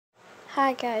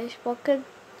Hi guys, welcome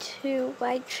to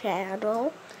my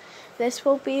channel. This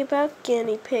will be about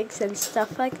guinea pigs and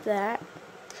stuff like that.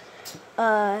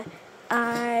 I'm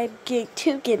getting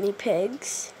 2 guinea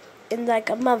pigs in like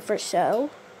a month or so.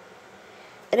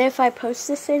 And if I post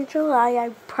this in July,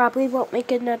 I probably won't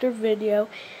make another video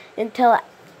until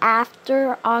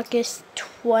after August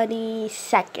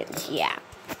 22nd, yeah.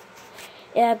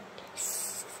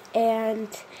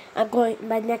 And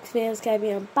my next video is going to be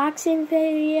an unboxing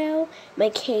video. My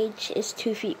cage is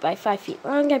 2 feet by 5 feet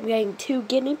long. I'm getting 2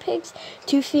 guinea pigs,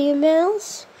 2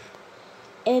 females.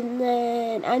 And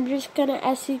then I'm just going to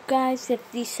ask you guys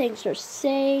if these things are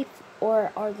safe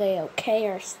or are they okay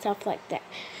or stuff like that.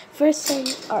 First thing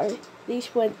are these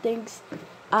one things.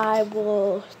 I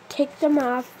will take them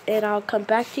off and I'll come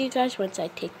back to you guys once I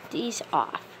take these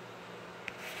off.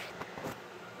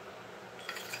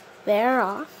 They're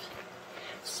off.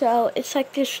 So it's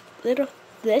like this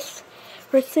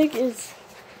first thing is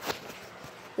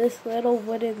this little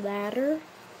wooden ladder.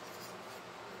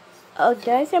 Oh,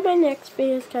 guys, in my next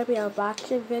video is going to be an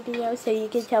unboxing video, so you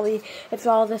can tell me if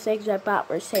all the things I bought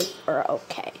were safe or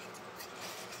okay.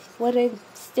 Wooden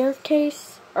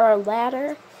staircase or a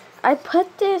ladder. I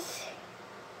put this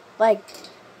like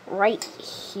right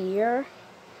here.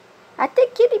 I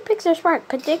think guinea pigs are smart.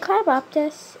 Could they climb up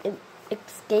this and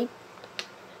escape?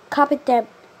 Comment down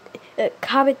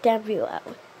below.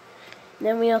 And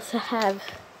then we also have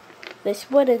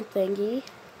this wooden thingy.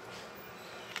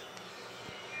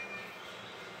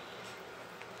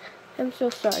 I'm so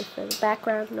sorry for the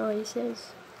background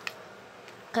noises.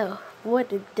 Oh,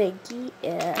 wooden thingy.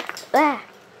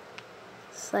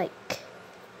 It's like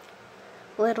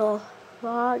little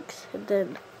logs and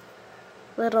then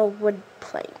little wood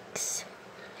planks.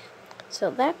 So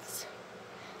that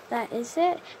is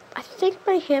it. I think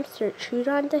my hamster chewed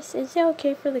on this. Is it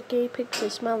okay for the guinea pig to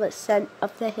smell the scent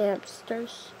of the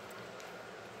hamsters?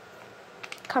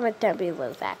 Comment down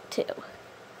below that too.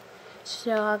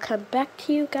 So I'll come back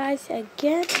to you guys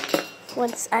again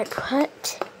once I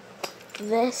put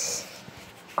this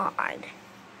on.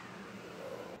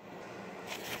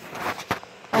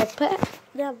 I put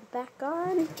them back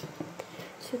on.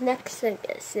 So next thing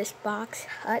is this box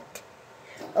hut.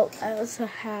 Oh, I also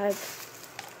have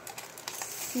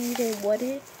cedar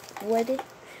wood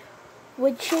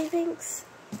shavings.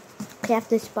 I have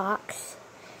this box.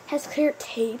 It has clear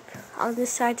tape on the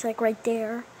sides, like right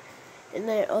there. And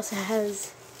then it also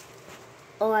has,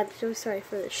 oh, I'm so sorry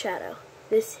for the shadow,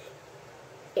 this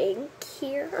ink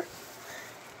here.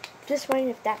 Just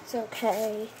wondering if that's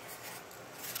okay.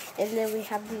 And then we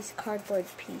have these cardboard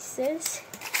pieces,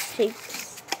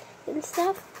 shapes and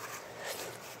stuff.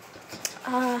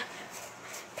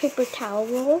 Paper towel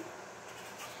roll.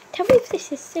 Tell me if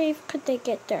this is safe. Could they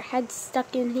get their heads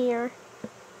stuck in here?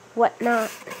 Whatnot.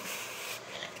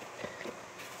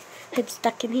 Head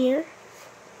stuck in here.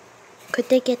 Could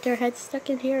they get their heads stuck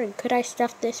in here? And could I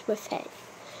stuff this with hay?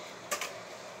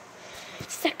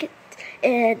 Second,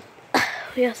 and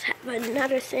we also have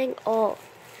another thing. Oh,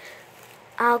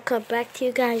 I'll come back to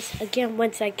you guys again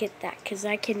once I get that, because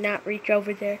I cannot reach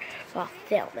over there while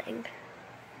filming.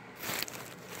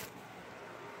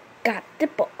 Got the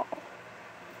ball.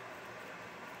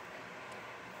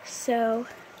 So,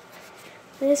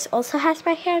 this also has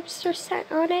my hamster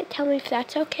scent on it. Tell me if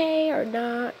that's okay or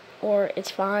not, or it's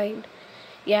fine.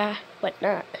 Yeah,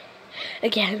 whatnot.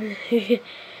 Again,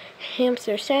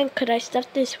 hamster scent. Could I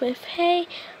stuff this with hay?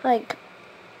 Like,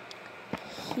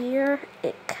 here,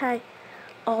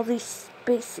 all these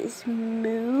spaces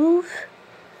move.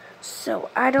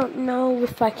 So, I don't know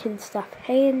if I can stuff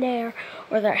hay in there,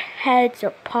 or their heads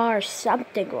or paws or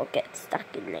something will get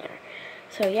stuck in there.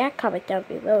 So yeah, comment down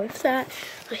below if that.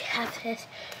 We have this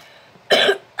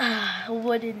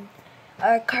wooden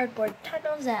cardboard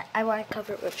tunnels that I want to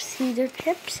cover with cedar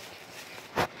chips.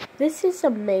 This is the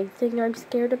main thing I'm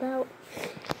scared about.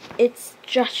 It's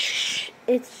just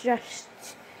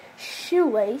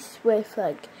shoelace with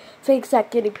like things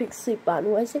that guinea pigs sleep on.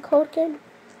 What is it called again?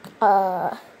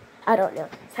 I don't know.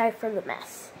 Sorry for the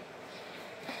mess.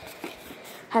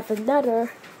 Have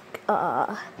another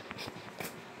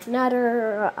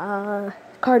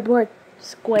cardboard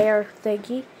square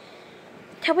thingy.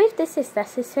 Tell me if this is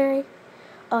necessary.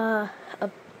 A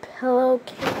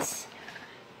pillowcase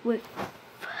with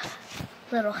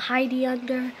little Heidi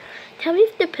under. Tell me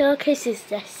if the pillowcase is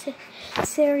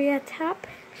necessary at top.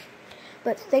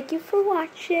 But thank you for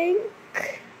watching.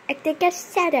 I think I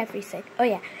said everything. Oh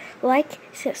yeah, like,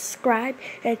 subscribe,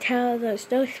 and tell those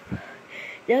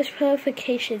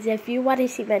notifications if you want to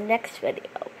see my next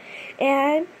video.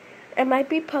 And I might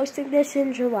be posting this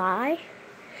in July,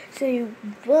 So you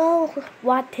will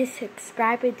want to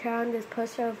subscribe and turn on this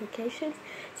post notifications,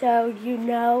 so you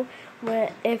know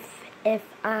when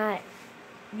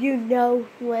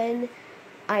when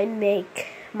I make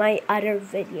my other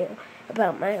video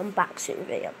about my unboxing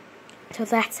video. So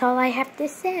that's all I have to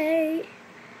say.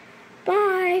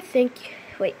 Bye.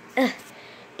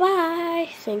 Bye.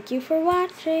 Thank you for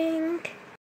watching.